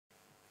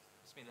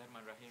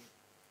Bismillahirrahmanirrahim.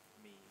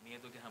 Mi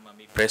edu ke hama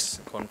mi press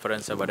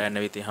conference bada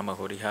neviti hama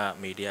horiha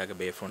media ge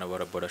befuna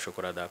bora boda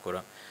shukura da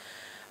kura.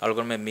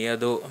 Algon me mi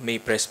edu mi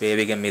press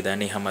baby ge mi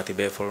dani hama ti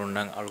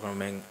befulunnan algon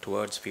men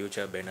towards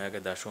future benaga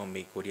dasho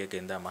mi kuriya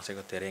kenda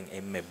masega tereng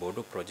emme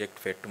bodu project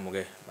fettu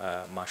muge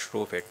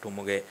mashru fettu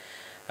muge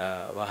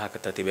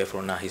wahakata ti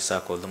befulunna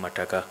hissa koldu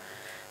mataka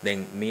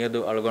den miyadu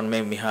algon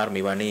me mihar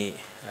miwani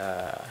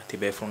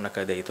tibe funna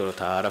kade itoro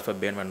taarafa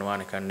ben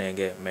manwane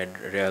kannege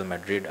Real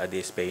Madrid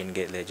adi Spain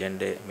ge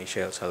legend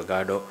Michel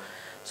Salgado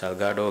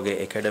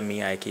ge academy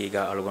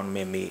aikiga algon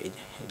me mi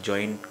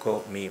join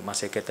ko mi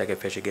maseketa ge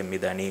feshige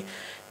midani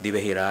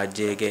divehi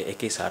rajye ge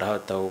eki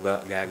sarahat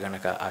tawga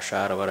gaganaka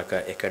ashara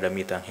waraka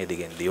academy tan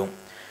hedigen dium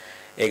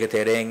ege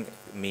tereng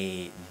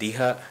mi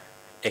diha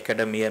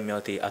academy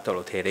meoti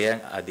atolo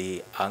thereyang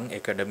adi ang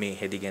academy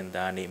hedigen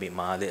dani mi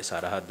male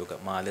sarahad duka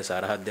male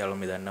sarahad dalu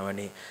mi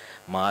dannawani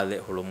male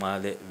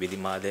hulumale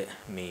vidimale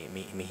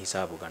mi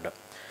hisabu ganda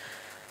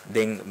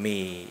den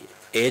mi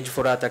age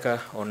furataka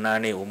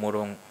onnani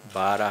umurun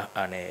bara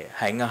ane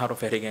hanga haru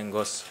ferigen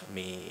gos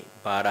mi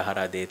bara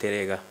hara de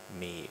terega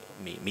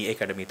mi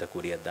academy ta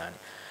kuriyad dani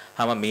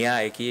hama miya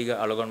ekiga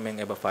algon men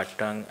eba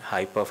fattan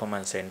high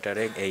performance center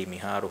ek ei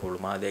miharu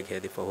hulumale ge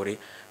hedi fohuri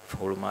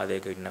hulumade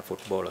ge inna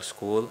football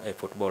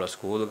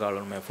school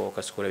galon me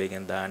focus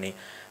kurevegen dani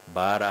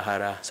bara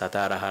hara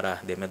satara hara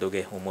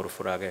demedoge umur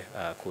furage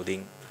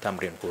kudin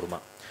tamrin kurma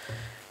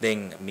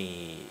den mi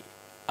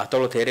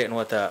atolo tere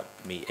nuata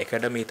mi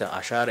academy ta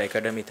ashara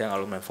academy ta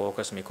alon me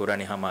focus mi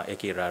kurani hama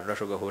eki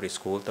rarrashuga hori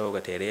school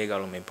tawga tere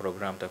galon me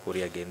program ta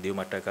kuriya gendiu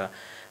mataka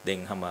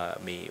den hama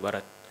mi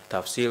warat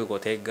tafsil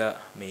gotegga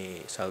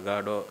mi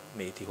Salgado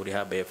mi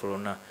tihuriha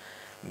befuluna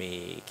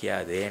mi kiya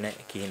dene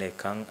kihine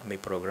kan mi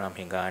program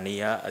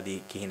hingania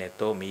adi kihine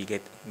to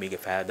mige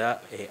faida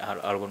e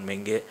algon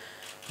menge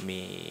mi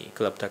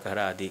club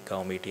takara adi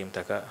kaumi team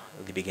taka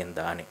dibigen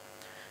dani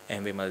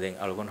embe maden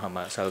algon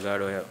hama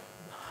Salgado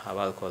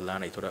hawal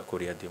kollana itura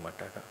kuriya di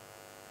mataka.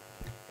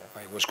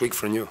 It was quick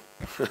from you.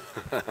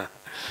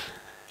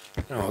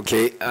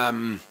 Okay,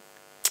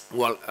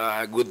 well,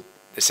 good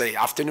say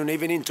afternoon,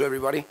 evening to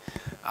everybody,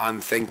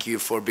 and thank you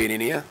for being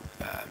in here,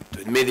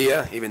 to the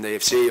media, even the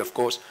FC, of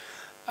course.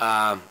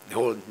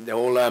 The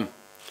whole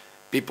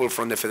people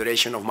from the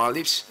Federation of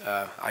Maldives.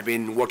 I've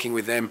been working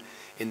with them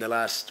in the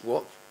last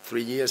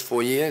 3 years,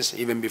 4 years,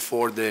 even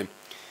before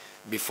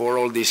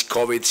all this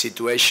COVID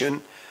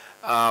situation.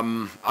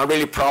 I'm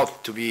really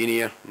proud to be in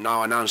here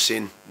now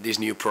announcing this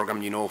new program,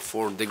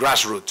 for the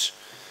grassroots.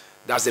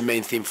 That's the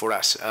main thing for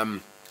us.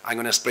 I'm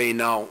going to explain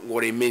now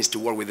what it means to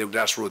work with the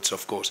grassroots,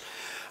 of course.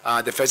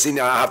 The first thing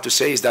I have to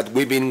say is that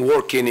we've been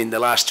working in the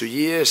last 2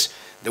 years.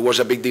 There was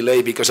a big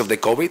delay because of the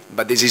COVID,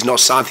 but this is not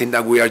something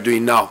that we are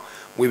doing now.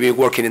 We've been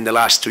working in the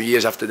last 2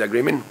 years after the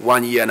agreement,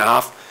 1.5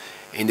 years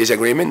in this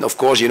agreement. Of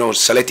course,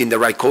 selecting the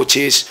right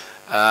coaches,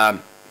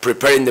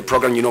 preparing the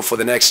program, for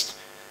the next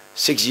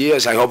 6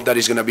 years. I hope that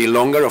it's going to be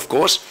longer, of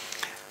course.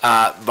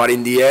 But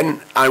in the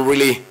end, I'm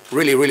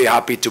really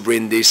happy to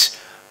bring this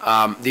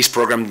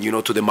program,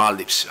 to the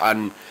Maldives.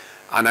 And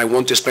I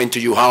want to explain to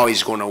you how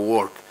it's going to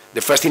work.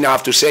 The first thing I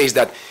have to say is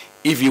that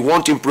if you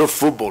want to improve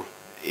football,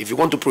 if you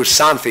want to prove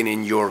something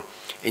in your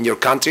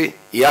country,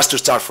 it has to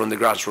start from the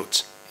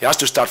grassroots. It has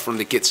to start from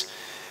the kids.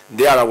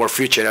 They are our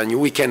future, and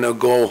we cannot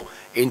go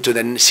into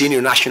the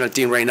senior national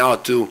team right now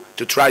to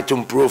try to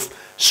improve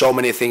so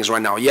many things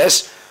right now.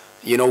 Yes,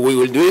 we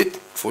will do it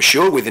for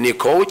sure with a new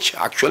coach,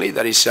 actually,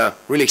 that is a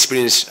really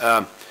experienced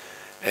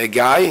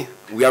guy.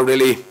 We are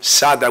really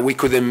sad that we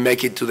couldn't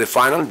make it to the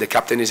final. The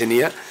captain isn't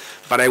here.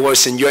 But I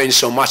was enjoying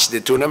so much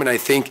the tournament. I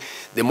think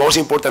the most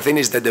important thing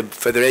is that the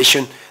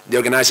Federation, they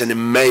organize an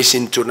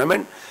amazing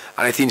tournament.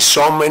 And I think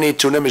so many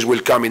tournaments will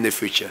come in the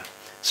future.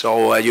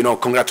 So,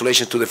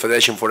 congratulations to the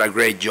Federation for a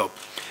great job.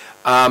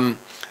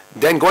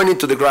 Then going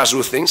into the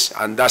grassroots things,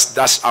 and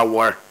that's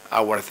our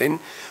thing.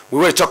 We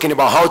were talking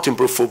about how to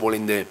improve football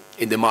in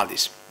the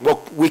Maldives.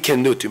 What we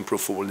can do to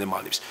improve football in the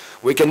Maldives.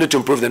 We can do to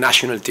improve the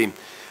national team.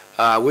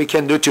 We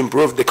can do to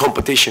improve the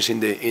competitions in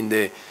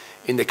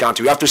the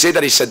country. We have to say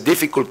that it's a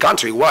difficult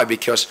country. Why?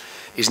 Because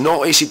it's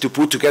not easy to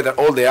put together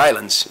all the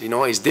islands.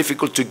 It's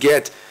difficult to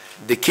get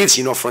the kids,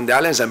 from the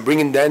islands and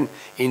bringing them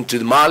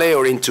into Mali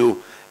or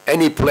into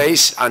any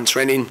place and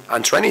training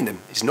them.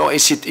 It's not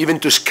easy even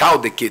to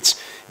scout the kids,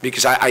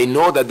 because I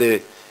know that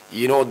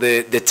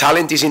the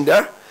talent is in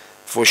there.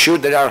 For sure,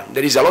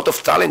 there is a lot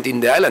of talent in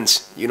the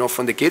islands,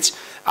 from the kids,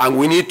 and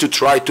we need to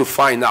try to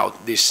find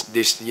out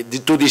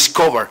to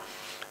discover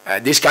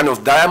this kind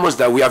of diamonds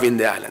that we have in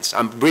the islands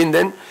and bring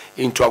them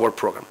into our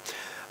program.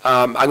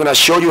 I'm going to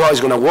show you how it's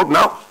going to work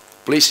now.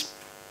 Please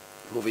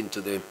move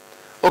into the...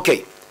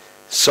 Okay,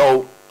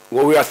 so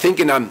what we are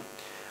thinking,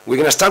 we're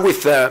going to start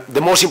with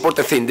the most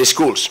important thing, the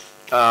schools.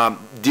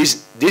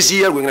 This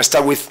year we're going to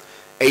start with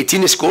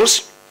 18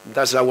 schools.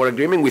 That's our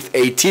agreement, with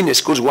 18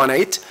 schools,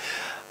 1-8.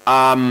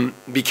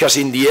 Because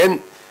in the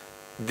end,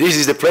 this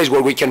is the place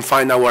where we can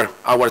find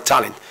our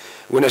talent.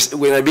 We're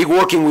going to be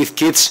working with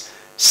kids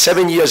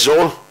 7 years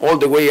old all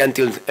the way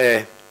until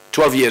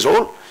 12 years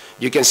old.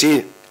 You can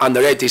see under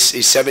 8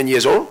 is 7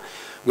 years old.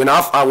 We're going to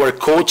have our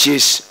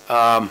coaches,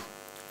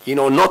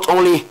 not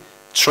only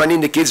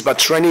training the kids, but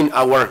training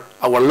our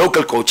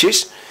local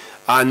coaches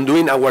and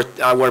doing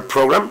our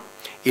program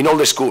in all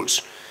the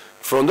schools.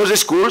 From those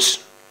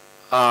schools,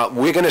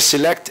 we're going to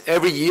select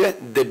every year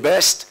the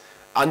best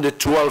under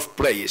 12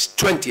 players,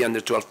 20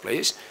 under 12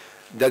 players,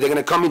 that they're going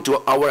to come into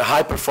our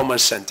high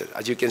performance center.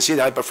 As you can see,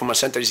 the high performance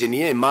center is in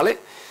here in Male.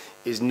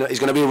 It's going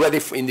to be ready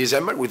in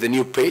December with a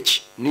new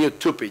pitch,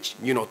 two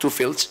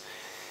fields.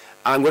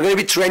 And we're going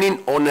to be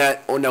training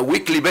on a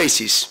weekly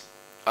basis.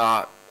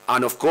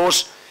 And of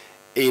course,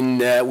 we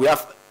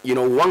have,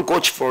 one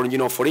coach for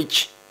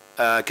each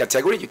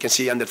category. You can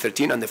see under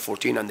 13, under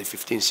 14, under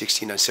 15,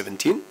 16, and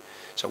 17.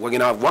 So we're going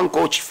to have one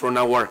coach from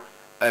our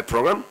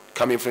program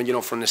coming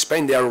from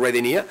Spain. They are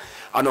already here.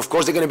 And of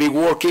course, they're going to be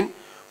working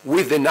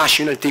with the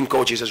national team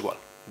coaches as well,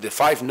 the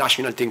 5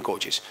 national team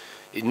coaches.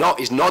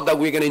 It's not that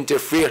we're going to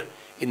interfere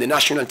in the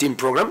national team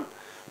program.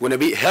 We're going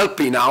to be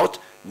helping out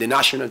the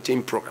national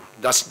team program.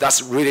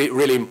 That's really,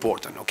 really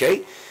important,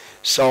 okay?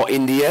 So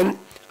in the end,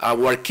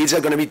 our kids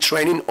are going to be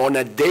training on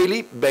a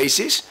daily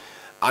basis,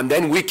 and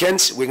then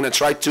weekends, we're going to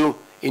try to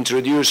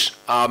introduce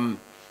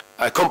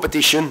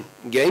competition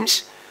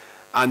games.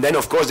 And then,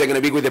 of course, they're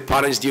going to be with the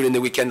parents during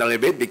the weekend a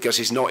little bit, because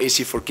it's not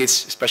easy for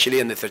kids, especially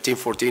in the 13,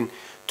 14,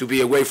 to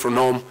be away from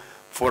home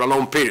for a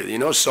long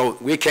period, So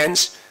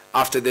weekends,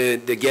 after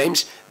the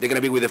games, they're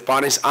going to be with the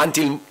parents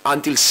until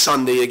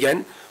Sunday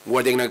again,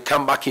 where they're going to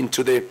come back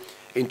into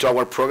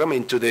our program,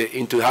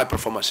 into high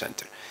performance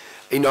center.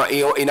 In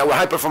our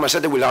high performance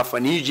center, we'll have a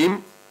new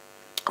gym,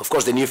 of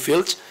course, the new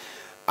fields,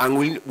 and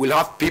we'll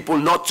have people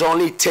not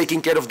only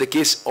taking care of the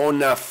kids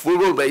on a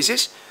football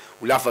basis.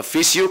 We'll have a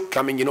physio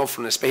coming,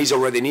 from the space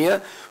already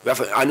near. We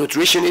have a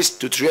nutritionist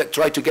to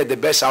try to get the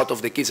best out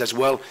of the kids as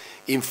well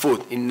in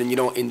food,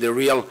 so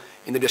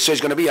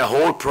it's going to be a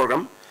whole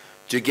program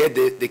to get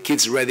the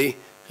kids ready,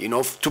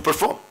 to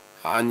perform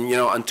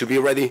and to be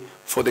ready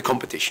for the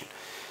competition.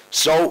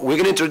 So we're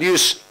going to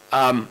introduce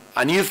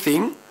a new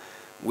thing.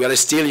 We are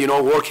still,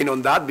 working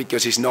on that,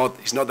 because it's not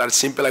that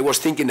simple. I was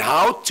thinking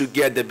how to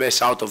get the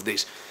best out of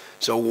this.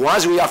 So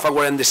once we have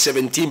our under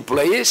 17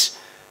 players,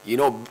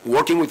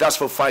 working with us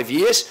for 5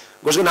 years,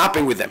 what's going to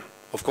happen with them?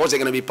 Of course, they're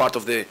going to be part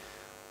of the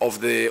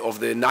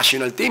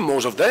national team,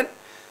 most of them,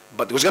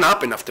 but what's going to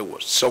happen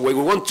afterwards? So what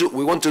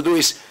we want to do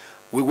is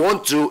we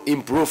want to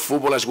improve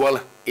football as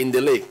well in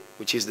the league,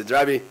 which is the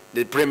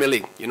Premier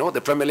League.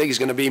 The Premier League is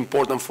going to be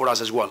important for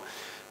us as well.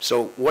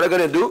 So what we're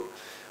going to do,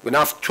 we're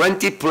going to have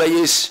 20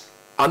 players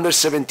under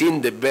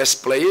 17, the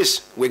best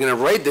players. We're going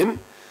to rate them.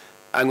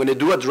 I'm going to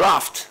do a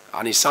draft,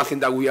 and it's something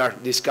that we are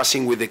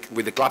discussing with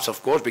the clubs,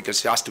 of course,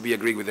 because it has to be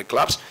agreed with the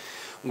clubs,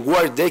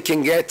 where they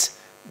can get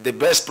the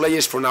best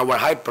players from our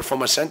high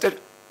performance center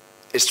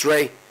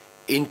straight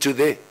into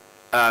the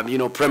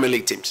Premier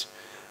League teams,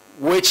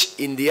 which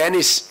in the end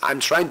is,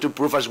 I'm trying to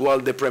prove as well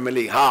the Premier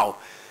League how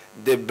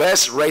the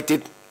best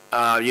rated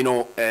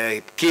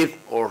kid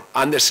or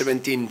under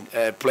 17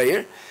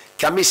 player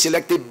can be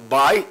selected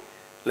by,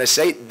 let's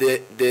say,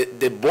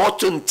 the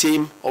bottom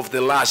team of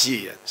the last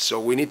year. So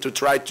we need to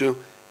try to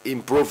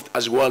improve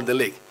as well the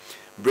league,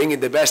 bringing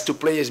the best 2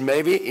 players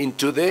maybe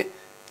into the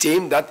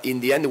team that in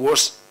the end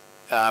was,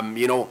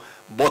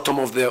 bottom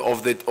of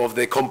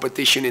the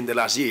competition in the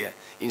last year.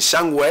 In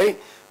some way,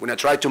 we're going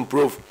to try to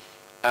improve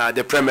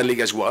the Premier League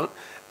as well.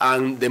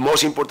 And the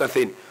most important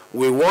thing,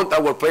 we want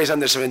our players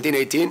under 17,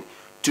 18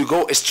 to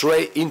go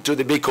straight into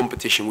the big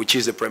competition, which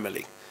is the Premier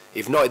League.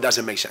 If not, it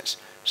doesn't make sense.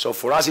 So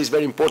for us, it's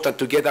very important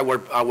to get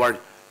our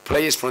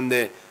players from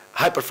the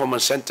high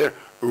performance center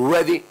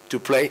ready to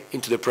play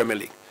into the Premier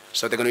League.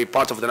 So they're going to be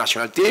part of the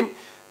national team.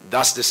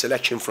 That's the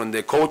selection from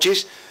the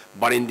coaches.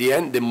 But in the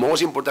end, the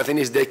most important thing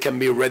is they can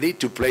be ready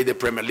to play the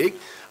Premier League.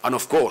 And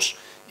of course,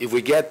 if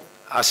we get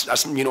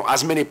as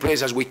many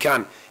players as we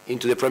can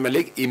into the Premier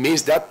League, it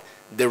means that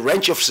the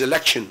range of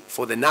selection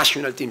for the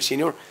national team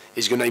senior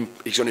is going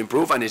to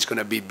improve, and it's going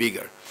to be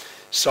bigger.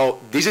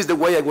 So this is the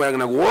way we're going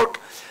to work.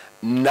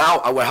 Now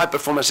our high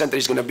performance center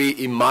is going to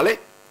be in Male,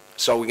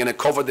 so we're going to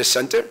cover the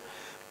center,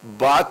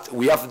 but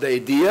we have the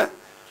idea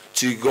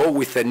to go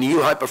with a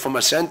new high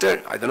performance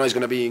center. I don't know, it's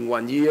going to be in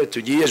 1 year, 2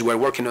 years. We're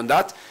working on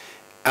that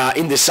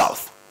in the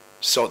south.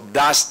 So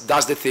that's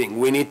the thing.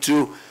 We need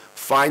to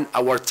find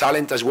our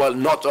talent as well,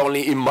 not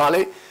only in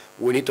Male.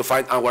 We need to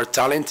find our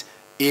talent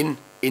in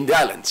the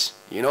islands.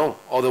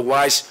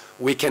 Otherwise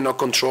we cannot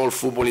control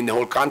football in the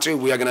whole country.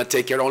 We are going to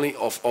take care only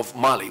of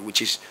Mali,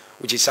 which is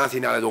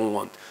something that I don't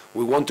want.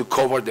 We want to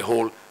cover the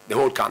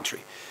whole country.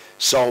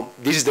 So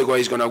this is the way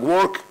it's going to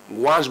work.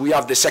 Once we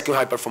have the second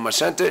high performance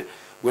center,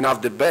 we're going to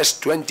have the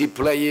best 20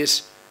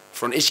 players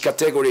from each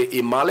category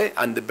in Male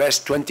and the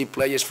best 20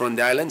 players from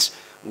the islands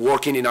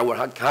working in our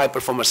high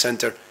performance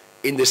center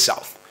in the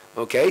south.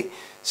 Okay,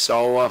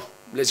 so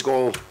let's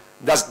go.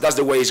 That's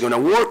the way it's going to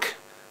work.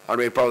 I'm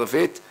very proud of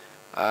it.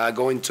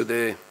 Going to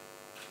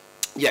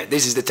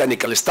this is the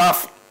technical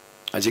stuff.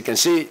 As you can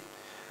see,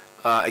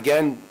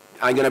 again,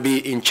 I'm going to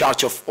be in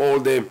charge of all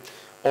the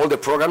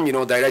program,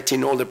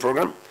 directing all the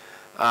program.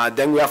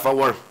 Then we have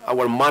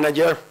our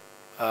manager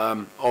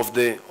of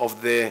the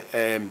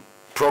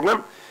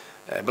program,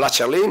 Vlad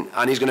Charlin,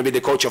 and he's going to be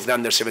the coach of the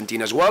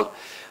under-17 as well.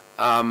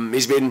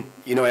 He's been,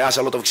 he has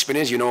a lot of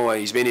experience.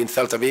 He's been in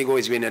Celta Vigo,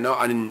 he's been in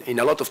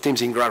a lot of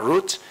teams in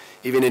grassroots,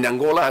 even in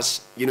Angola,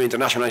 has,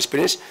 international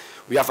experience.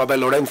 We have Abel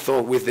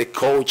Lorenzo with the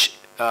coach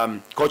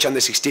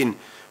under-16,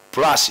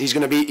 plus he's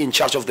going to be in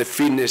charge of the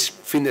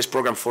fitness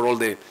program for all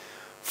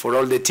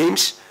the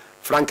teams.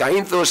 Frank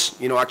Aintos,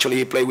 actually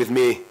he played with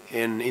me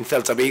in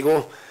Celta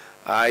Vigo.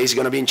 He's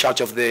going to be in charge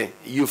of the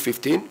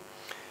U15.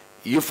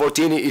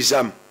 U14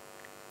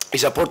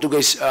 is a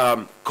Portuguese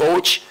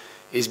coach.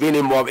 He's been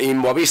in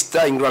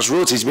Boavista, in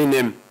grassroots. He's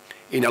been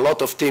in a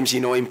lot of teams,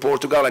 in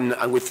Portugal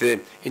and with the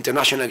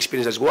international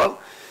experience as well.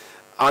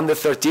 Under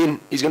 13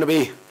 is going to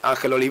be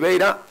Angel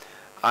Oliveira.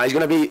 He's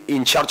going to be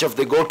in charge of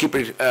the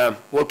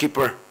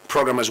goalkeeper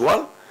program as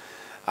well.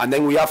 And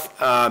then we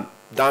have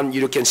down,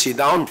 you can see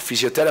down,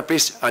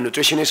 physiotherapist and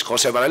nutritionist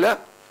Jose Varela.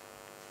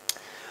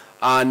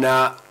 And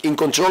in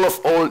control of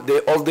all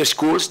the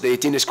schools, the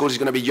 18 schools, is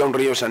going to be John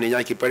Rios and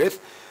Iñaki Perez.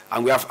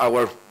 And we have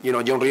our,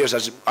 John Rios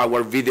as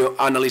our video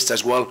analyst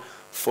as well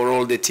for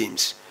all the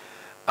teams.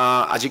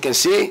 As you can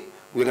see,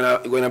 we're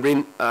going to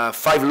bring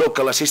 5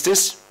 local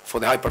assistants for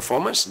the high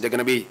performance. They're going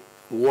to be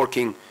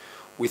working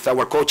with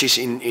our coaches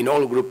in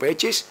all group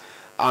H's,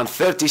 and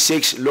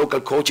 36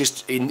 local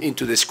coaches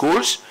into the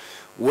schools,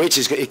 which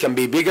is, it can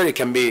be bigger,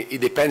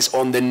 it depends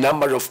on the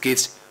number of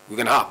kids we're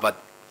going to have. But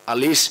at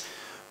least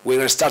we're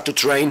going to start to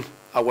train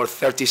our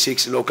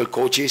 36 local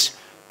coaches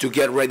to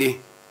get ready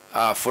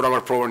for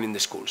our program in the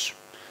schools.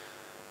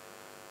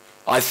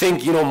 I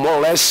think, more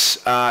or less,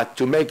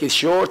 to make it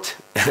short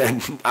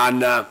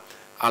and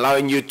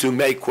allowing you to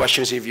make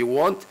questions if you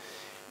want,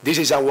 this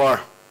is our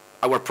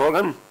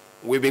program.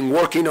 We've been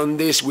working on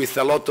this with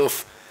a lot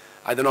of,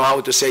 I don't know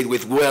how to say it,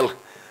 with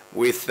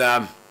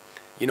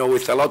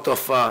a lot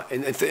of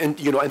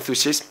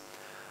enthusiasm.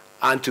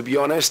 And to be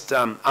honest,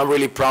 I'm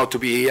really proud to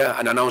be here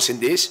and announcing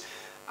this.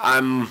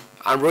 I'm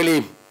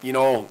really,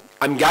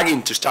 I'm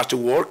gagging to start to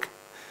work,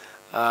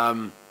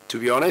 to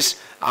be honest.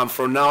 And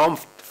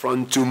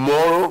from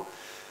tomorrow,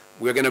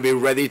 we're going to be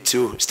ready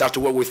to start to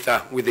work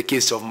with the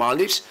kids of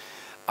Maldives.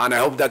 And I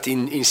hope that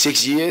in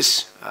 6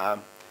 years,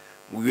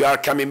 we are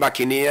coming back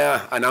in here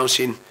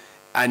announcing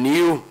a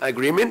new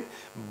agreement,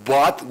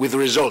 but with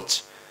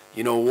results.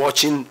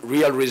 Watching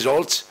real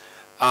results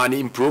and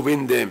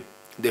improving the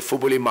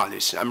football in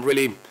Maldives. I'm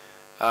really,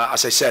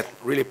 as I said,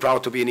 really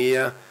proud to be in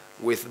here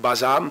with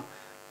Bazam,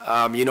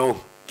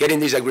 getting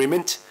this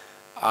agreement,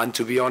 and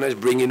to be honest,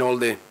 bringing all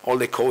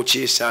the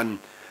coaches and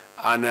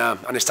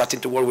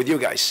starting to work with you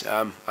guys.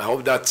 I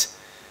hope that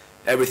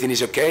everything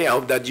is okay. I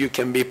hope that you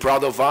can be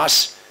proud of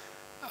us.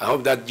 I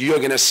hope that you're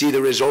going to see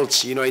the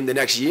results, in the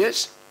next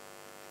years.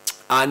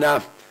 And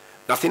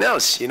nothing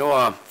else.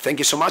 Thank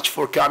you so much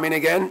for coming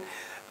again.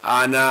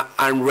 And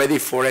I'm ready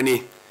for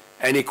any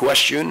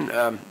question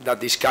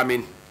that is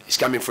coming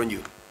from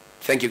you.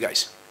 Thank you,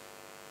 guys.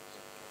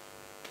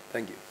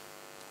 Thank you.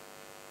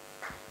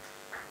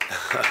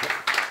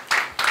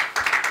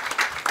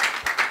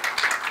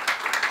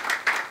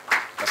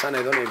 Hassan,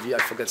 I don't know if I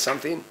forget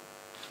something.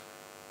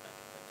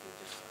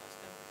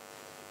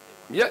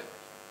 Yeah.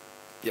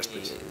 Yes,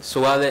 please.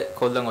 Suale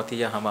kollang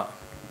otiya hama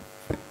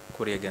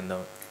Korea genda.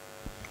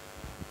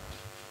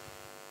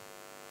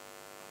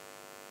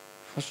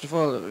 First of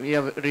all, we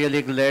are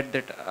really glad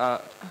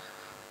that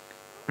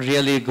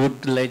really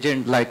good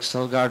legend like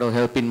Salgado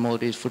helping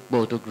Maltese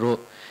football to grow.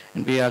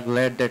 And we are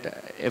glad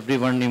that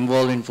everyone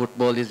involved in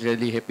football is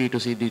really happy to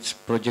see this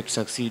project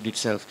succeed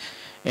itself.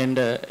 And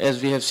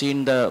as we have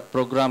seen the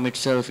program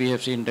itself, we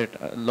have seen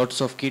that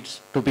lots of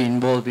kids to be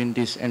involved in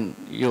this, and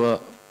you are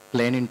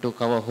planning to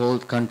cover whole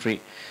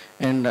country.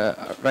 And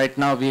right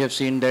now we have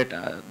seen that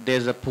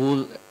there's a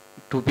pool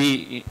to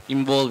be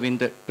involved in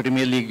the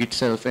Premier League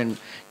itself. And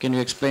can you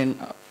explain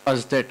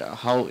us that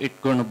how it's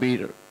going to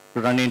be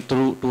running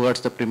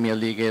towards the Premier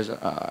League? As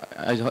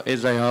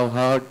I have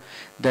heard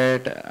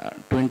that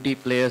 20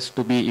 players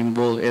to be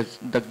involved, as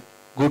the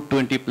good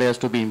 20 players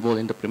to be involved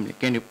in the Premier League.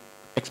 Can you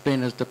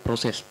explain us the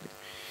process, please?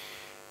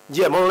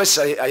 Yeah, more or less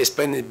I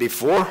explained it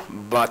before,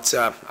 but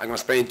I'm going to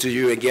explain it to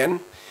you again.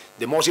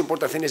 The most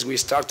important thing is we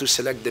start to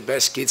select the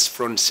best kids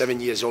from 7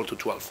 years old to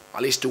 12,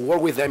 at least to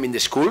work with them in the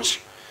schools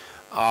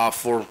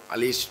for at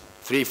least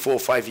 3, 4,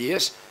 5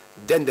 years.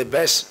 Then the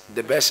best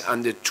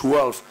and the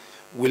 12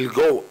 will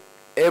go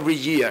every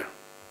year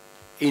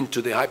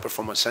into the high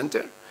performance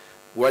center,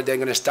 where they're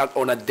going to start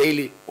on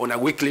a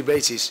weekly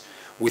basis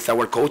with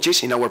our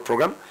coaches in our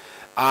program.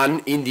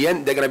 And in the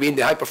end, they're going to be in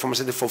the high performance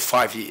center for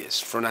 5 years,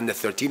 from under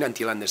 13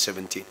 until under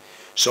 17.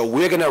 So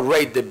we're going to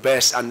rate the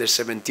best under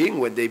 17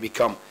 when they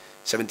become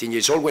 17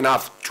 years old. We're going to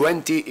have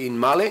 20 in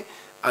Mali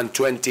and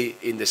 20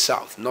 in the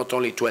south, not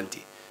only 20.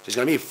 So it's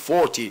going to be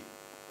 40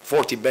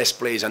 best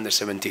players under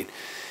 17.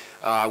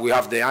 We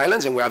have the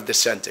islands and we have the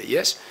center,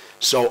 yes?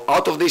 So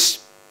out of these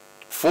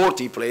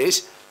 40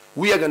 players,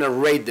 we are going to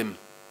rate them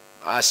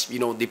as,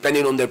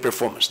 depending on their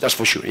performance, that's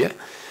for sure, yeah?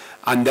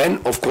 And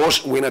then, of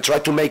course, we're going to try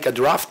to make a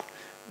draft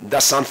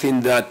That's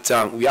something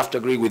that we have to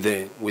agree with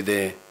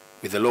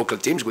the local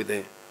teams, with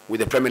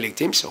the Premier League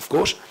teams, of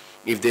course,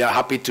 if they are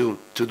happy to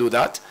do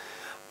that.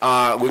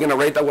 We're going to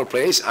rate our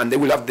players, and they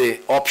will have the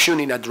option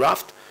in a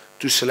draft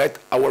to select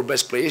our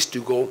best players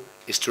to go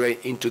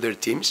straight into their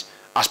teams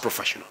as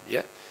professional.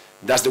 Yeah,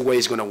 that's the way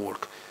it's going to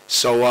work.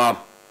 So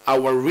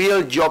our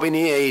real job in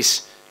here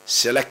is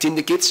selecting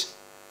the kids,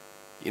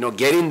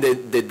 getting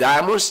the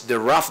diamonds, the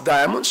rough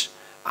diamonds,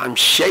 and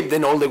shape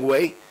them all the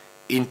way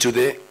into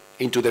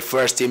the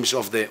first teams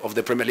of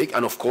the Premier League,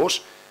 and of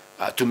course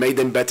to make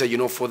them better,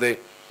 for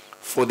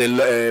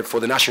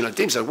the national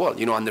teams as well.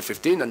 Under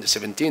 15, under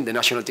 17, the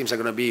national teams are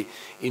going to be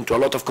into a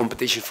lot of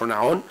competition from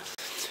now on.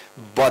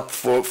 But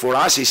for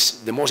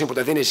us, the most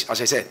important thing is,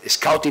 as I said,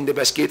 scouting the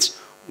best kids,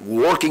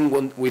 working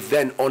with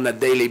them on a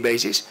daily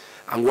basis,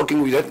 and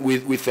working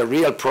with a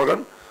real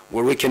program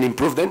where we can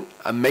improve them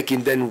and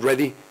making them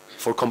ready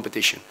for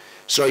competition.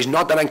 So it's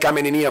not that I'm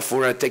coming in here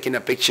for taking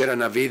a picture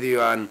and a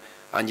video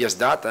and just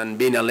that, and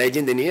being a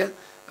legend in here.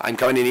 I'm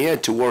coming in here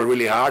to work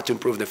really hard to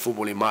improve the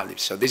football in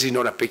Maldives. So this is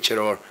not a picture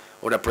or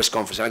a press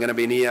conference. I'm going to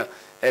be in here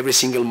every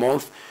single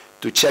month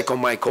to check on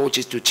my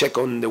coaches, to check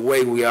on the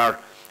way we are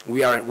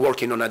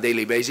working on a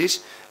daily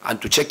basis,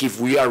 and to check if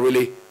we are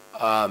really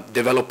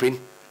developing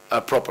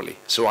properly.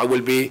 So I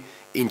will be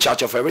in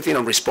charge of everything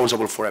and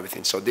responsible for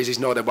everything. So this is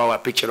not about a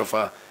picture of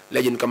a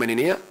legend coming in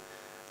here.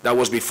 That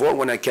was before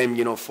when I came,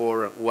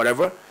 for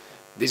whatever.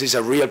 This is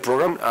a real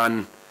program,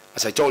 and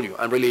as I told you,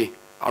 I'm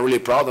really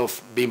proud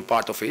of being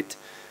part of it.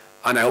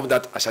 And I hope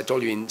that, as I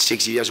told you, in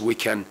 6 years we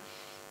can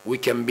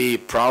be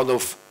proud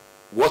of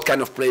what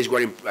kind of players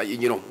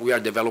we are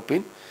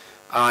developing,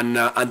 and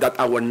that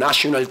our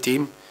national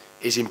team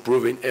is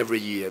improving every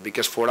year.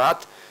 Because for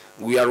that,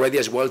 we are ready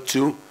as well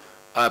to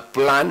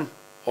plan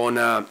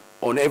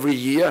on every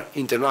year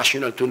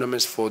international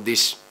tournaments for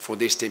this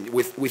team.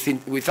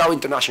 Without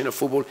international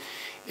football,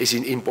 it's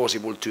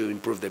impossible to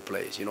improve the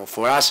players.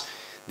 For us,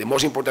 the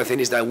most important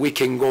thing is that we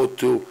can go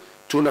to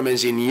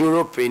tournaments in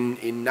Europe,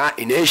 in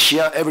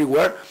Asia,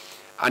 everywhere,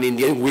 and in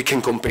the end we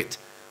can compete.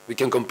 We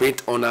can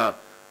compete on a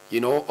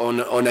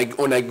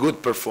on a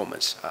good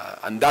performance,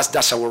 and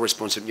that's our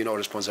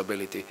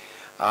responsibility.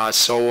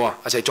 So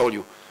as I told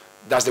you,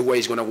 that's the way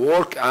it's going to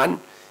work. And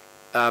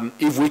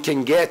if we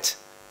can get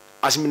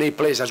as many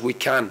players as we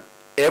can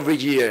every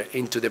year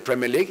into the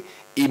Premier League,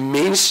 it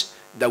means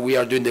that we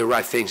are doing the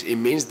right things. It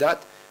means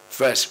that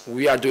first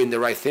we are doing the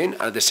right thing,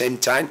 and at the same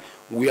time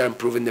we are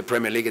improving the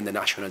Premier League and the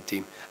national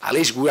team. At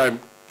least we are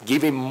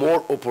giving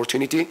more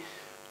opportunity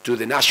to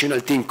the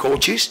national team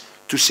coaches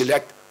to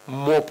select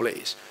more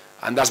players,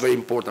 and that's very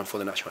important for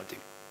the national team.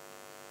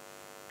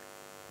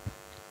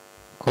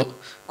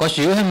 Coach,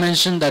 you have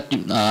mentioned that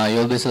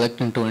you'll be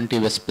selecting 20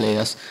 best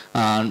players. Do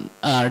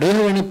you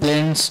have any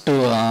plans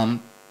to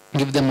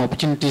give them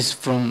opportunities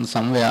from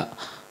somewhere,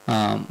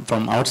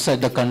 from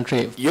outside the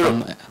country?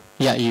 Europe?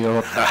 Yeah,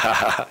 Europe.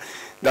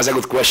 That's a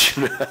good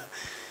question.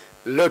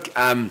 Look,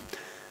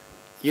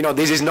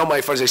 this is not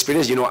my first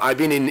experience. I've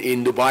been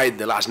in Dubai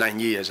the last 9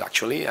 years,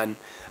 actually, and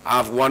I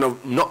have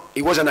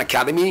it was an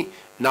academy,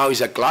 now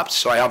it's a club,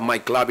 so I have my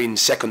club in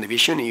second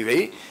division,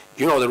 UAE.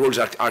 The rules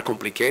are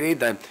complicated,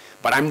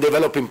 but I'm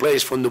developing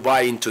players from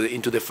Dubai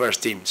into the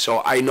first team,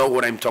 so I know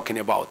what I'm talking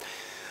about.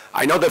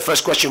 I know the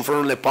first question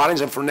from the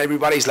parents and from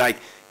everybody is like,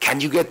 can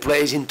you get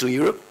players into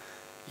Europe?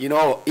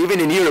 Even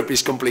in Europe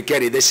it's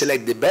complicated. They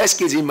select the best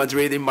kids in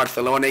Madrid, in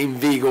Barcelona, in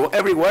Vigo,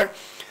 everywhere,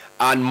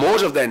 and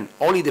most of them,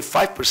 only the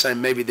 5%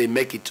 maybe they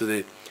make it to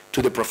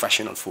the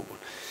professional football.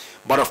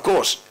 But of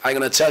course, I'm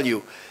going to tell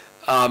you,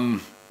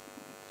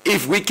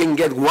 if we can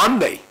get one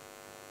day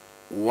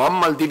one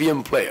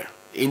Maldivian player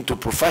into a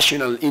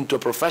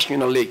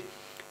professional league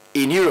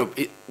in Europe,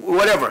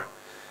 whatever,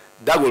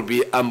 that will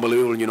be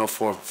unbelievable,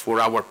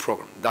 for our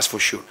program. That's for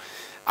sure.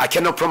 I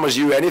cannot promise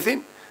you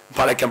anything,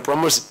 but I can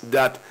promise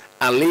that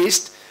at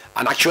least,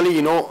 and actually,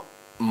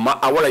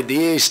 our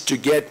idea is to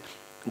get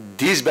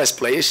these best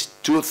players,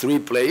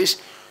 2-3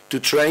 players, to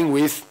train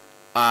with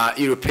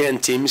European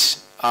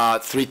teams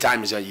 3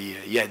 times a year.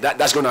 Yeah,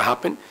 that's going to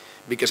happen,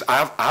 because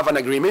I have an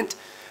agreement,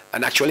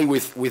 and actually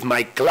with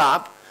my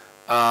club,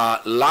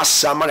 last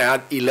summer I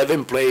had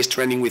 11 players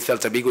training with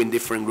Celta Vigo in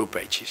different group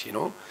ages,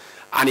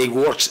 and it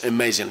works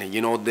amazingly.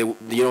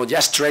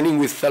 Just training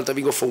with Celta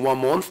Vigo for 1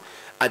 month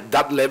at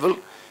that level,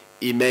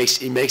 it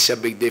makes a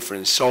big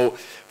difference. So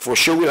for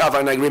sure we'll have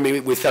an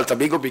agreement with Celta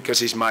Vigo,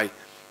 because it's my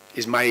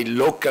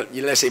local,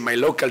 let's say my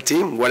local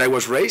team where I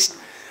was raised.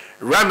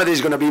 Real Madrid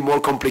is going to be more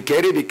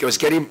complicated, because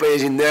getting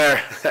players in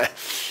there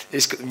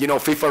is,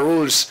 FIFA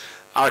rules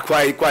are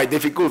quite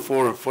difficult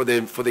for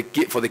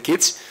the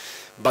kids.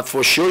 But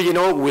for sure,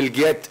 we'll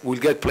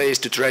get players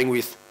to train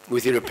with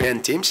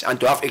European teams and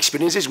to have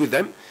experiences with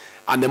them.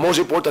 And the most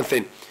important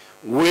thing,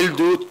 we'll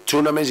do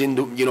tournaments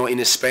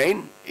in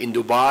Spain, in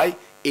Dubai,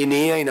 in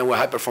here, in our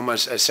high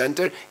performance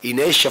center, in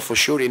Asia for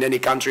sure, in any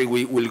country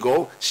we will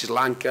go, Sri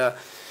Lanka.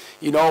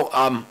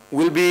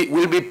 We'll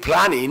be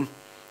planning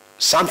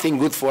something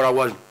good for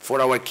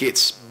our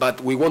kids,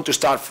 but we want to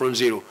start from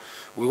zero.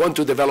 We want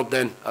to develop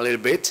them a little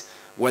bit,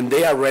 when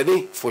they are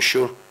ready, for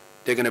sure,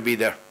 they're going to be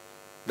there.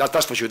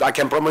 That's for sure. I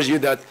can promise you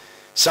that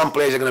some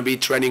players are going to be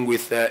training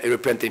with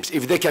European teams.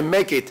 If they can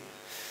make it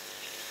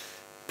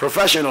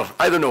professional,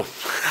 I don't know.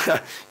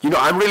 You know,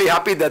 I'm really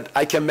happy that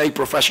I can make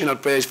professional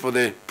players for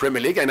the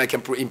Premier League and I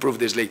can improve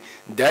this league.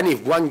 Then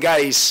if one guy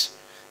is,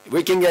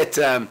 we can get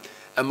a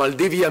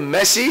Maldivian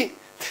Messi,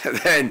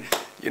 then,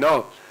 you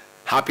know,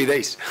 happy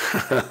days.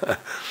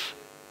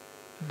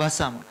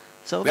 Basama.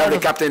 So we have the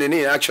captain in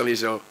here actually,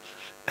 so.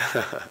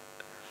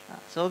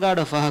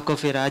 Salgado faha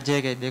kofi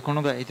RaajjeTV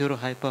dekunuga iduru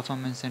high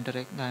performance center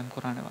ek gaim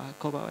kurane wa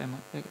koba ema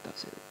ek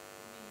tafsir.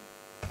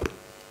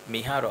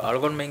 මිහාරු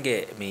අල්ගොන්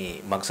මෙන්ගේ මේ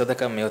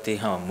මක්සදක මෙයොති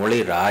හම මුලි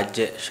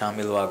රාජ්‍ය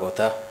ශාමිල්වා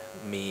ගොත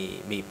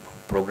මේ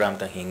programme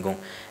ත හින්ගුන්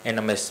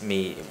එනමස්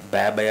මේ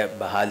බෑබය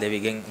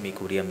බහාලෙවිගෙන් මේ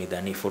කුරිය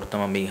මිදනි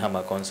ෆුර්තම මේ හම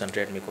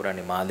concentrate මේ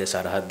කුරානි මාදේ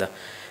සරහද්ද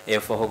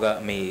එෆහොග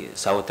මේ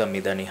සවුත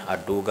මිදනි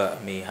අඩුග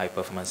මේ හයි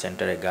පර්ෆෝමන්ස්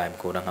සෙන්ටර් එක ගායම්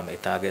කුරන් හම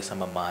එතාගේ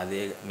සම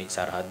මාදේ මේ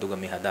සරහද්දුග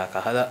මේ හදා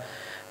කහලා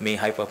මේ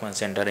හයි පර්ෆෝමන්ස්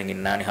සෙන්ටර් එකෙන්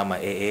ඉන්නානි හම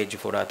ඒ ඒජ්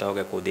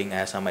ෆොරාතවගේ කුදින්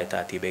ඈ සම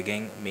එතා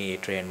තිබෙගෙන් මේ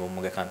ට්‍රේන්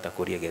වුම්මුගේ කන්ත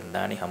කුරිය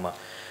ගෙන්දානි හම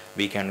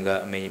weekend ga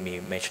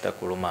me match ta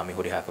kuluma mi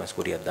hori hakons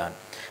kuriya dan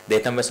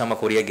detambe sama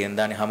kuriya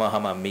gendani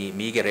hama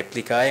mi ge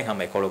replica en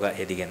hama ekologa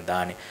hedigen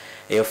dani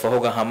e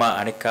fohoga hama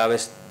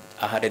anikaves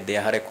ahare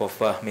dehare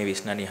kofa me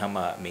visnani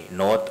hama mi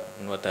north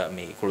nota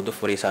mi kurdu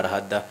furi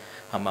sarhadda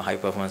hama high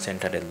performance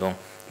center delon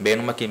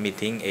benuma ki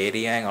meeting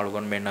area en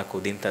algon menna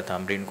kudinta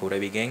tamrin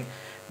kuravigen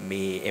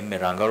mi emme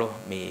rangalo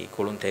mi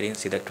kulun terin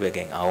sidaktu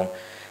egen aun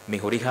mi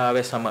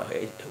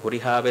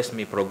hurihaves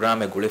mi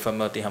program e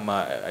gulifamoti hama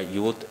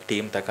youth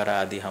team takara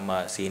adi hama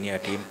senior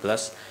team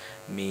plus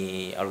mi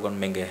algon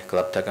menge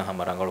club taka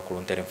hama rangol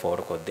kulun terin for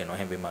ko deno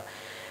hembima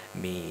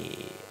mi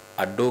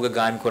addoga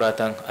gaim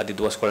kuratan adi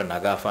duas kola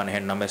naga fan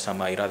hen name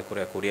sama irad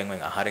kuriya kuriyan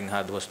men aharen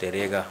ha duas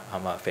terega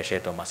hama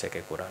fesheto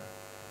maseke kuran.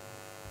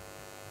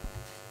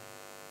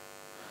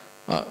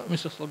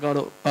 Mr.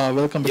 Salgado,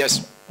 welcome.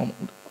 Yes.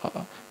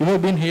 You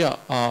have been here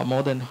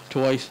more than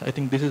twice. I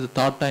think this is the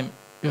third time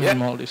you're in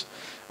Maldives.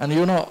 And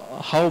you know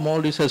how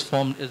Maldives has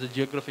formed as a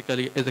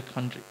geographically as a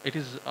country. It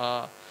is,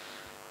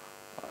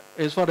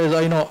 as far as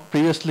I know,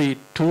 previously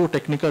 2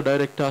 technical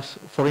directors,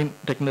 foreign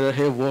technical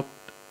have worked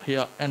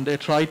here and they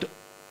tried to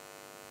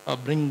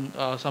bring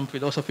some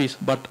philosophies,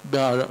 but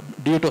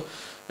due to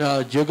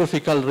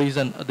geographical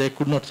reason, they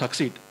could not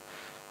succeed.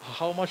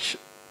 How much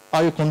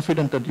are you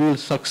confident that you will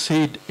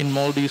succeed in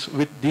Maldives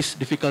with these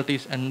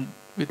difficulties and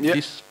with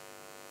this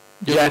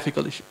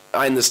geographical issue?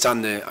 I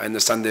understand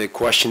the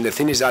question. The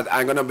thing is that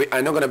I'm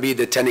not gonna be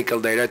the technical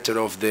director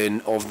of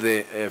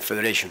the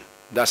federation.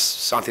 That's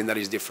something that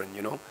is different,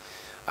 you know.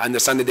 I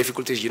understand the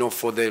difficulties, you know,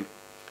 for the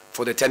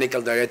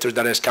technical directors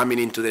that is coming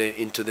into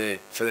the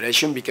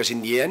federation, because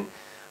in the end,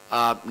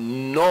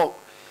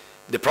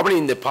 the problem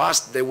in the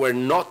past there was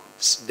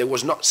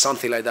not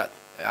something like that.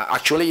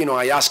 Actually, you know,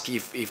 I asked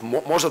if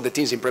most of the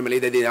teams in Premier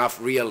League, they didn't have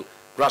real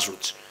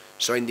grassroots.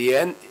 So in the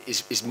end,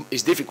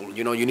 it's difficult.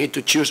 You know, you need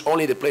to choose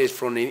only the players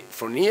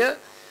from here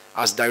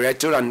as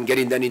director and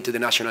getting them into the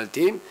national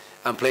team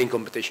and playing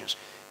competitions.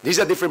 This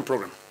is a different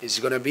program. It's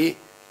going to be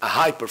a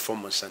high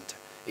performance center.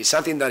 It's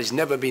something that has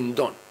never been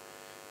done.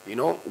 You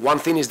know, one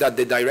thing is that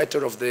the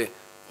director of the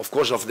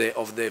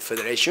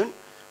federation,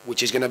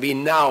 which is going to be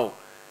now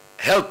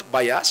helped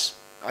by us.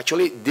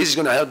 Actually, this is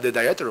going to help the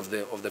director of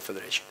the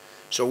federation.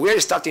 So we are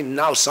starting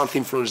now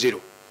something from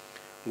zero.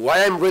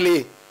 Why I'm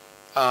really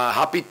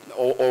happy,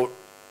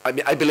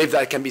 I believe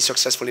that I can be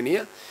successful in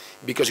here,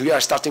 because we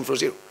are starting from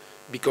zero.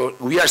 Because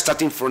we are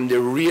starting from the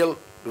real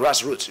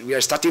grassroots. We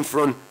are starting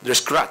from the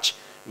scratch.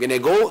 We're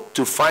going to go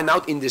to find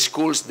out in the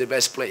schools the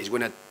best place. We're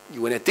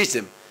going to teach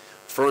them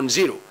from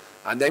zero.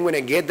 And then we're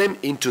going to get them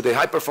into the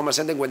high performance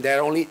center when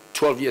they're only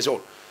 12 years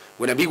old.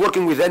 We're going to be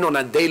working with them on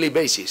a daily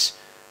basis.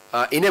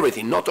 In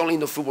everything, not only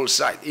in the football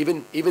side.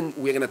 Even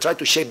we're going to try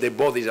to shape their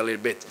bodies a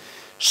little bit.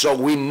 So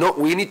we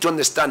need to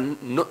understand,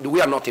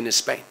 we are not in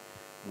Spain.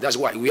 That's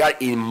why we are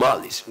in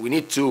Maldives. We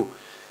need to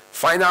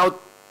find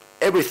out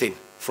everything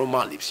from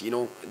Maldives. You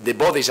know, the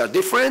bodies are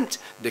different,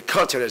 the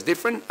culture is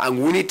different,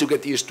 and we need to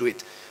get used to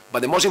it.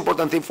 But the most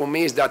important thing for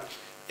me is that,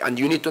 and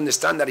you need to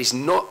understand that it's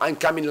not I'm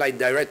coming like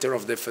director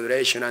of the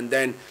federation and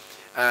then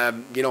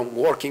you know,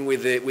 working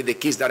with the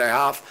kids that I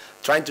have,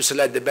 trying to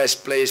select the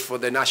best players for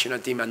the national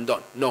team and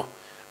done. No,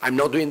 I'm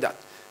not doing that.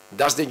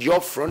 That's the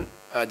job from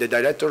the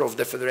director of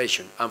the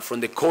federation and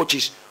from the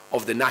coaches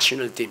of the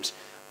national teams.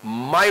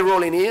 My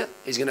role in here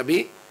is going to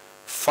be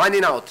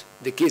finding out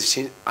the kids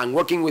and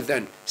working with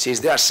them since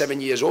they are 7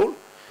 years old,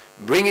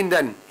 bringing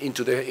them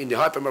into the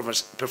high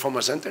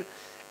performance center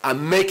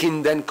and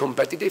making them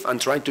competitive and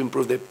trying to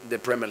improve the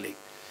Premier League.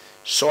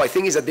 So I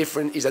think it's a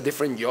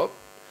different job,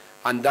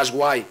 and that's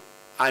why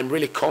I'm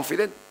really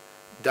confident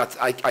that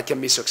I can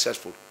be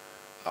successful.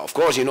 Of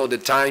course, you know, the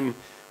time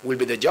will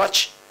be the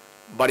judge,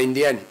 but in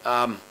the end,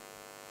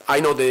 I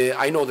know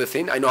the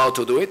thing. I know how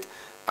to do it.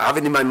 I have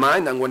it in my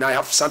mind, and when I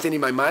have something in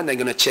my mind, I'm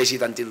going to chase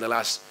it until the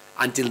last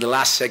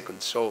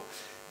second. So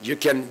you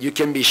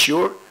can be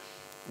sure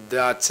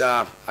that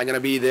I'm gonna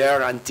be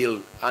there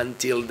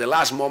until the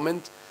last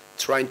moment,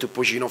 trying to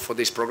push for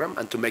this program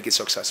and to make it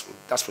successful.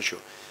 That's for sure.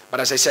 But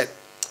as I said,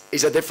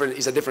 it's a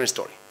different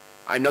story.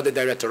 I'm not the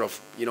director of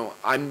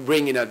I'm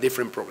bringing a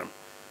different program.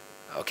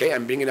 Okay,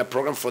 I'm bringing a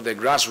program for the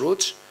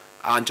grassroots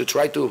and to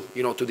try to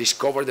to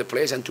discover the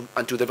place and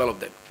to develop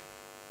them.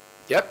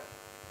 Yep.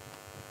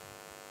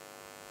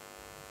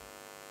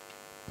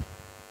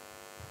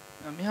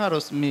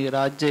 මිහාරොස් මේ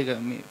රාජ්‍යයක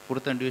මේ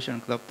පුරතන් division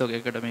club තෝක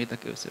එකඩමී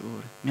තක වෙසේ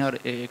බෝර මිහාර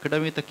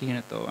එකඩමී තක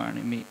කිහිනතෝ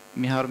ආනි මේ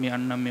මිහාර මේ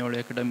අන්නම් මේ ඔල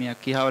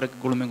එකඩමියක් කියාවරක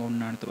ගුළුමෙන්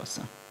උන්නානත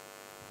වස්සා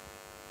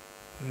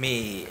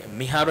mi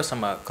miharo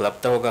sama club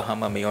tawga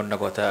hama mi onna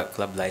gota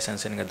club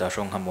licensing ga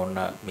dashon hama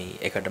onna mi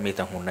academy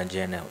tan hunna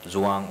jene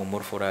zuang umur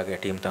fura ga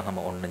team tan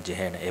hama onna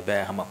jehene ebe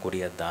hama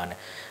kuriya dane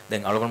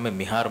den algon me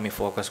miharo mi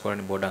focus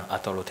korani bodan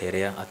atolu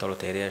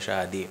tereya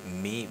shadi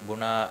mi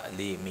buna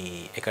li mi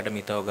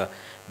academy tawga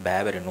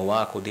bævere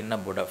nuwa kudinna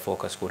boda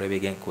focus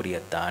kurevegen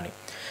kuriya dane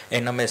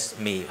enames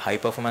mi high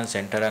performance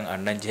center an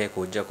annan je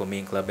kujja ko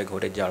min club ek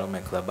hore jalo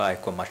men club a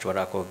ekko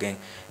mashwara ko gen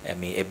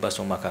mi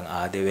ebbasuma kan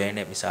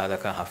aadevene misala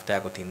kan hafta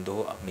ko tindu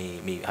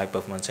mi high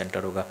performance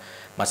center uga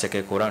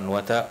masake kura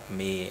nuwata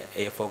mi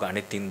e4 ga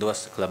anit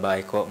tinduwas club a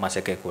ekko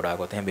masake kura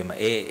ko hembima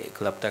e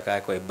club ta ka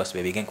ko ebbas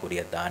wevigen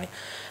kuriya dani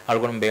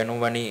algon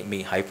beenu wani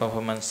mi high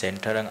performance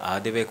center an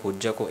aadeve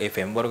kujja ko e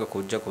fember ga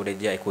kujja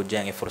kurejja e kujja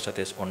en e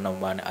fursates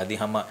onnam wane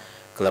adi hama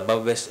club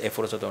ves e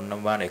fursat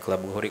onnam wane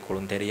club hori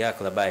kulunteriya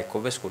club a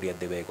ekko ves kuriya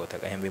deve gota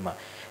hembima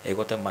e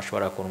gota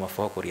mashwara kuruma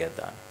fo kuriya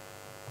dani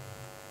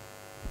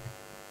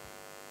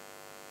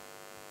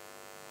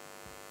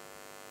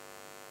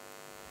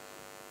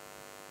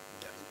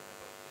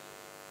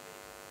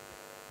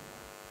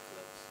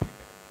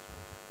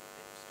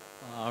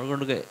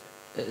algonduge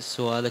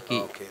sualaki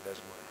Okay,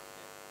 that's one.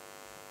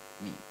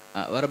 mi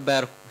war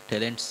bar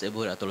talents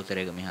ebur atolu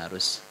terega mi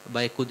harus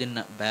bay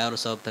kudinna baru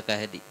sabta ka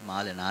hedi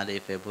male nade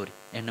february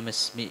enmes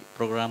mi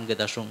program ge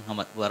dashun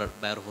hamat war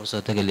bar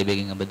fursata ge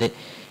libegen abade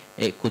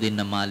e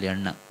kudinna male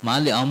anna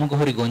male amugo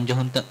hori gonja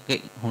hunta ge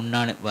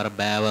hunnane war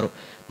bawaru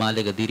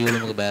male ge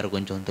diriwulumu ge baru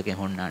gonja hunta ge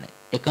hunnane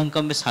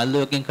ekankam mes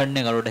halloken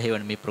kanne galoda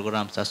hewan mi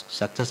program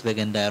success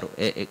begen daru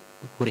e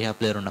kuriha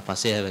player una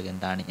fase hevegen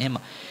dani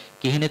ema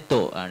kihinetto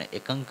ane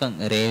ekankan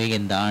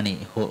revigen dani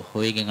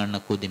hoigen anna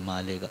kudi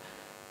malega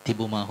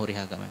tibuma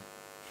horiha game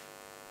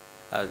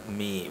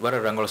mi war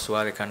rangol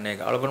suwage kanne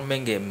algon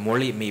menge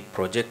moli mi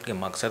project ge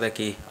maksada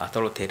ki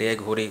atalo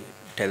terege hori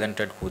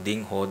talented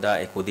kudin hoda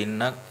e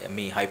kudinna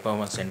mi high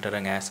performance center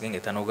an asking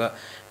etanuga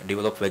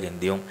develop wegen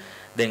dium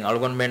den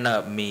algon menna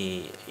mi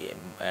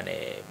ane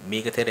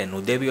mige tere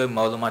nudebiyo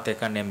mawlumat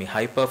ekanne mi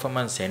high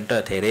performance center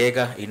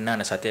terega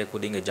innana sate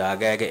kudinge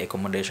jagage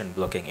accommodation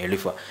blocking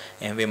elifa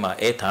envema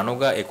e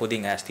tanuga e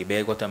kudin as tibe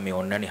gota mi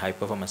onnani high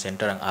performance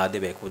center an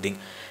adebe kudin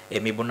e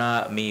mibuna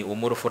mi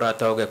umur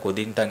furatawge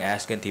kudin tan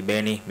asken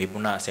tibeni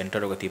mibuna center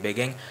oga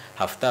tibegen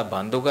hafta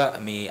banduga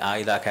mi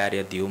aila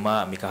kariya diuma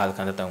mi kahal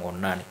kandatan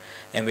onnani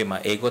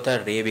envema e gota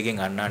revigen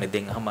annani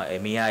den hama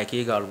emiya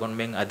ekiga algon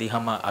men adi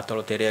hama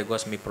atolo tere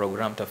gos mi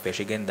program ta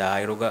feshigen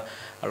dairuga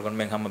algon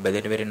men hama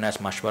bedeni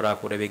verinnas mashwara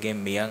kurevegen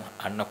miyan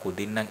anna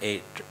kudinnan e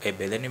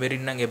bedeni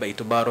verinnan e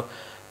itubaro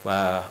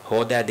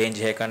hoda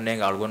denje hekanne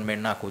algon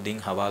menna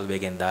kudin hawal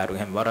wegen daru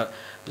hem war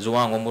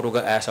zuwan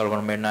umuruga as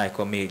algon menna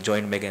eko mi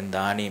join wegen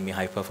dani mi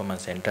high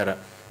performance center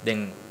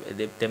den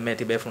temme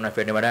tibe funa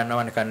fene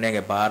wadannawan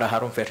kannege bara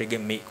harum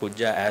feshigen mi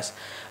kujja as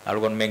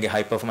algon menge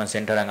high performance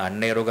center an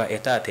anneruga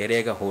eta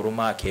terega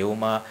huruma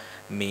keuma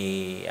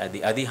mi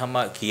adi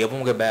hama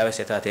kiyabumuge bawe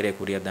seta tere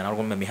kuriya dan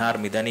algon me mihar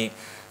midani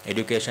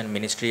education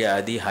ministry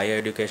adi higher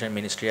education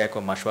ministry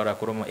ko mashwara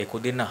kurum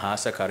ekudinna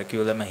hasa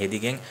curriculum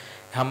hedigen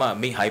hama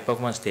mi high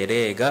performance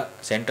terega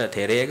center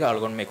terega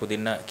algon me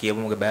ekudinna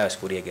kiyabumuge bawe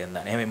kuriya gen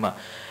dan ehmema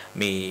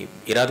mi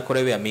irad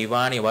korewe mi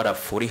wani wara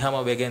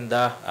furihama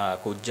wegenda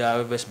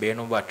kujjawe bes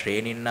beenuwa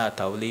training na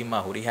tawlima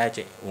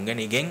hurihache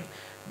ungenigen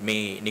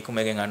mi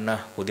nikumegen anna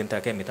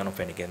kudintake mitanu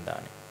fenigen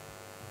dani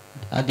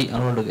adi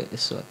anuduge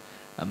iswa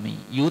ami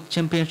youth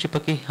championship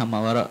ki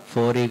hamawara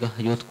foriga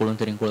youth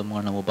kulunterin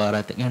kulumana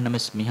mubarat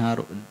ennames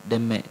miharu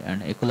demme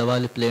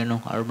ekulawali play no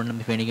arban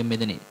mi fenigen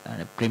medeni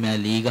premier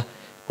league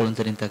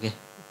kulunterin take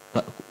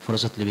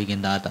fursat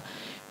libigen data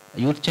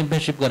youth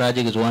championship ga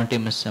raje ge zuwan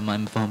team sama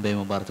em faham be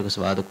mubarat ga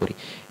swada kori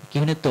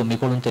kihnetto mi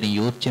kulunterin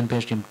youth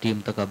championship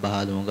team taka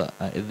bahalunga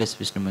evs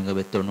visnumenga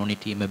betto noni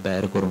team e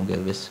baer korunga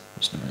evs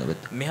visnumenga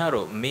betto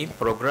miharo mi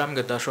program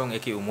ge dashon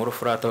eki umur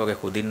furato ge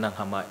kudinnan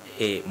hama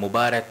e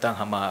mubarat tan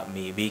hama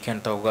mi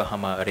weekend tawga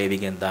hama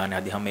revigen dane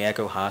adi hama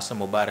yake hasa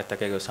mubarat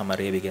take ge sama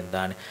revigen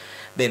dane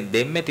den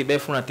demme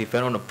tibefuna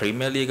tifenono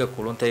premier league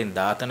kulunterin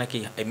datana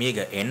ki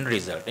emiga end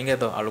result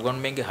ingeto algon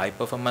menge high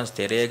performance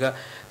terega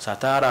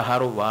satara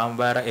haru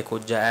waambara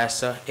ekujja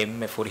asa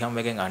emme furiham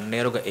wegen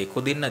anneruga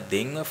ekudinna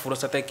denga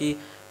fursataki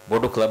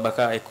bodu club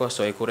aka ekko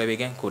soy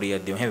kurevegen kuriya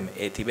dim hem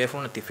e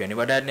tibefuna tifeni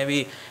wada nevi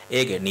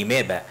ege nime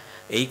ba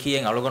ei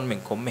kien algon men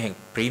komme hen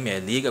premier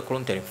league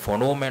kulun teri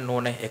phenomen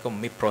none ekom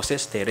mi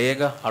process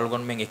terega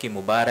algon men eki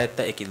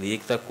mubarata eki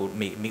league ta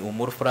mi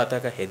umur frata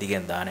ka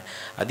hedigen dane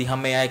adi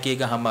hamme ay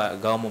kiga hama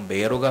gawmum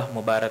beruga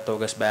mubarata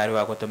ogas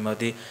bariwa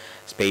kotamoti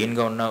Spain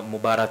ga onna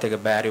mubarata ga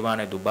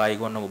bariwane Dubai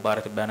ga onna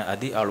mubarata bana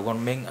adi algon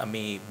men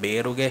mi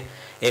beruge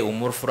e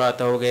umur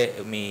frata oge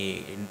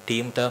mi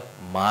team ta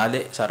male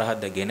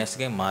sarahad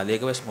genesge male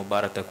ga wes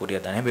mubarata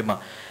kuriya dane bima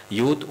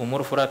youth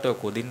umur frata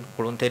kudin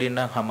kulun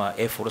terina hama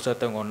e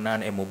fursata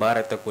onnan e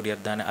mubarata kuriya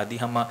dane adi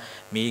hama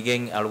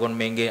migen algon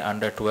menge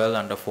under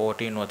 12 under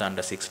 14 or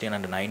under 16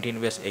 under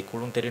 19 wes e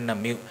kulun terina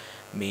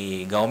mi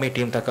gawme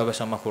team takawe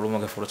sama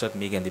kulumoge fursat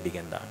migen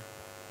dibigen dane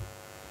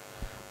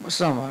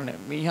Samane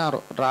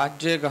miharo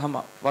rajye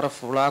gahama war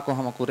fula ko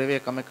hama kureve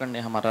kame kanne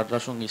hama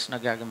rarrashun isna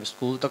gyage me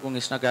school takun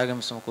isna gyage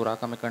me samkura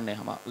kame kanne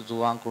hama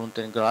zuwan kurun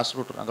ten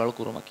grassroot nagal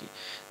kurumaki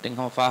den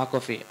hama faha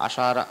kofi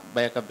ashara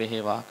bayaka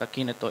behewa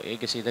kakine to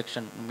ege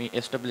selection mi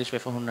establish we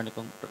fahunna ni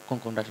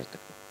kon rashate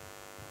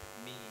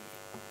mi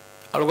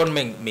algon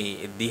men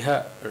mi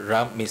diha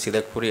ram mi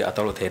sidakpuri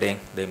atalo thereng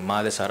de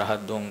male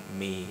sarahad don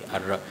mi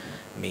arra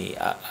mi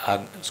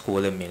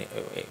school mi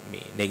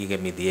negige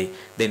mi die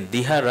den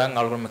diha rang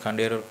algon me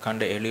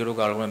kande eliru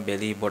algon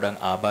beli bodang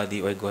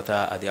abadi oi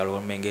gota adi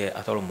algon menge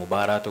atolo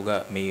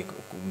mubaratuga mi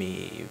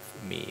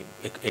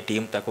e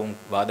team takun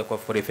wada ko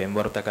fori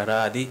fember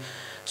takara adi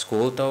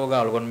school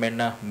tawga algon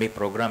menna mi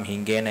program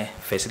hingene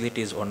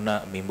facilities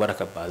onna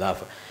mimbaraka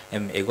balaf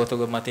em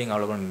egotoga matin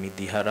algon mi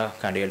dihara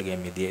kande elige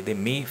mi die de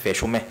mi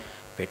feshume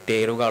pette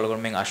eruga algon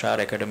men ashar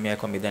academy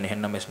ko midane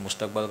henna mes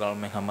mustaqbal gal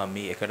men hama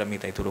mi academy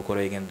ta ituru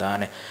koregen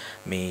dane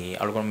mi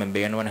algon men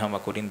beenwane hama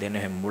kurin denne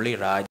hem muli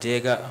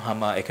rajyega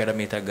hama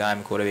academy ta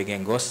gaam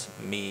koregen gos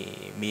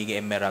mi ge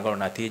emme rangal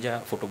natija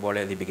football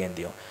e libigen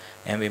dio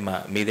emma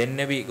mi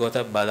denne bi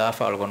gota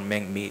badafa algon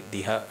men mi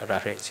diha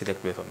rare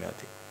sidek be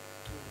famiyati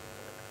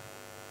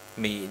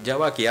mi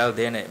jawa kiyal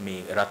dene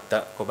mi ratta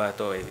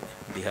kobato e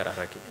diha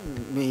raraki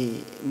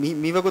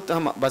mi wagut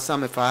hama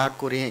basame fahak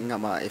kuri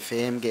hengama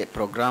fm ge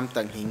program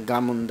tang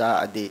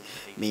hingamunda adi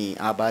mi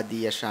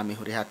abadi yasha mi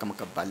huriha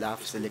kamaka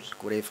balaf select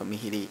kure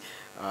famihiri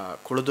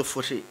kuludu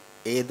fushi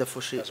eda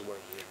fushi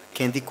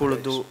kendi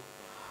kuludu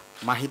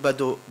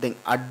mahibadu den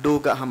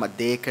adduga hama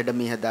de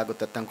academy hadago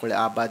tatan kole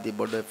abadi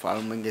bodo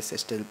farming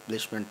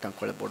establishment tan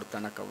kole bodo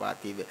tanaka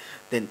wative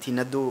den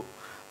tinadu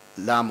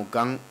lamu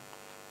gang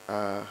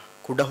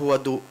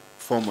kudahuwadu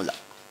formula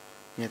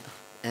neta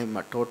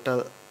emma total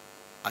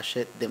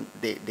ashe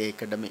de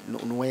academy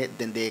nuwe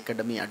den de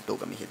academy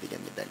adduga mi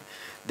hedigen midani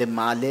de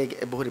malege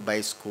ebori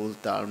by school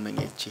talmen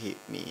echi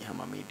mi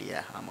hama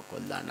media hama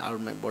kollan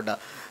alme boda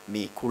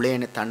mi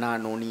kulene tana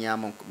noniya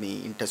mi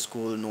inter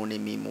school noni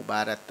mi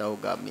mubarak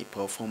tawga mi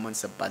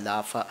performance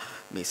balafa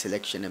mi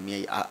selection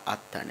mi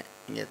attane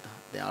ngeta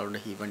de alne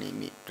hivani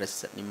mi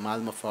press ni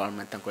malma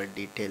format tan ko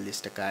detail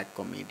list ka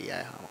ko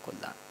media hama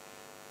kollan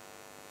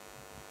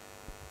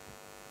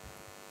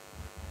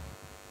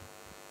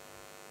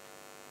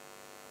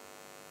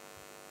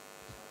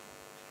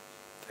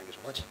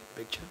much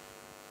picture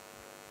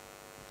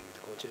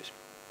the coaches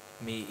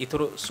mi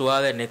ituru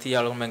suale neti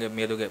algon menge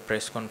meduge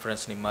press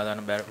conference ni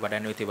madana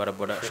badan witi bara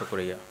boda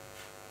shukriya